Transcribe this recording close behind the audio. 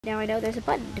Now I know there's a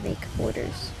button to make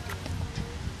orders.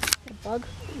 A bug?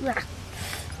 Blah.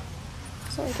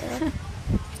 Sorry, Taylor.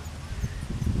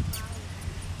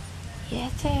 Yeah,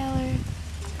 Taylor.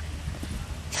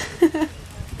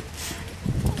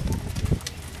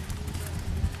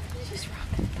 She's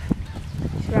rocking the pony.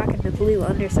 She's rocking the blue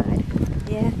underside.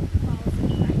 Yeah.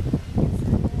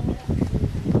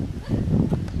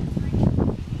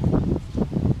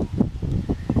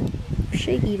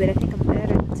 Shaky, but I think I'm better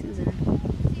than Susan.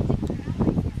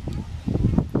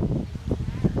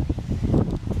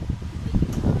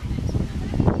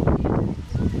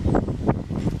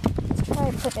 Let's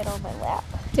try putting it on my lap.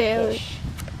 Taylor. Ish.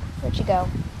 Where'd she go?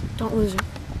 Don't lose her.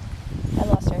 I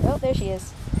lost her. Oh, there she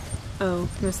is. Oh,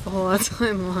 missed the whole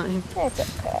timeline. It's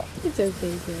okay. It's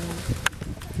okay, girl.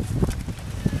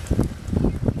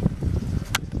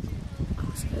 Oh,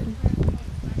 it's good.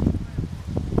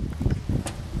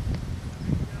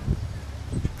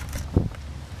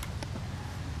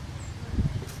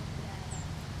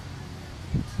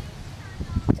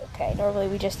 It's okay. Normally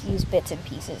we just use bits and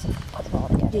pieces and put them all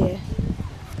together. Yeah.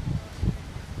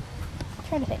 I'm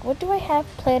trying to think. What do I have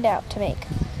planned out to make?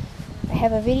 I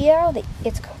have a video that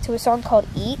it's to a song called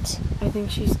Eat. I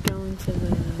think she's going to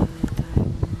the.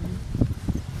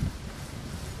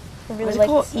 I really What's it like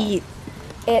called? the song.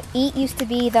 Eat. Eat used to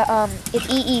be the it's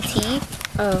EET.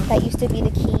 Oh. That used to be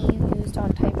the key you used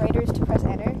on typewriters to press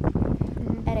enter.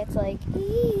 Mm-hmm. And it's like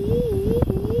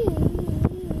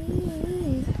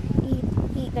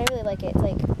eat, and I really like it. It's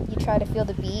like you try to feel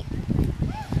the beat.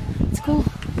 It's cool.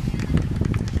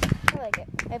 I like it.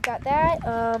 I've got that.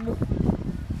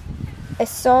 A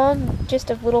song just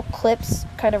of little clips,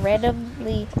 kind of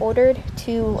randomly ordered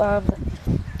to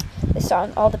the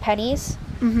song "All the Pennies."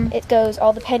 Mm-hmm. It goes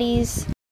all the pennies.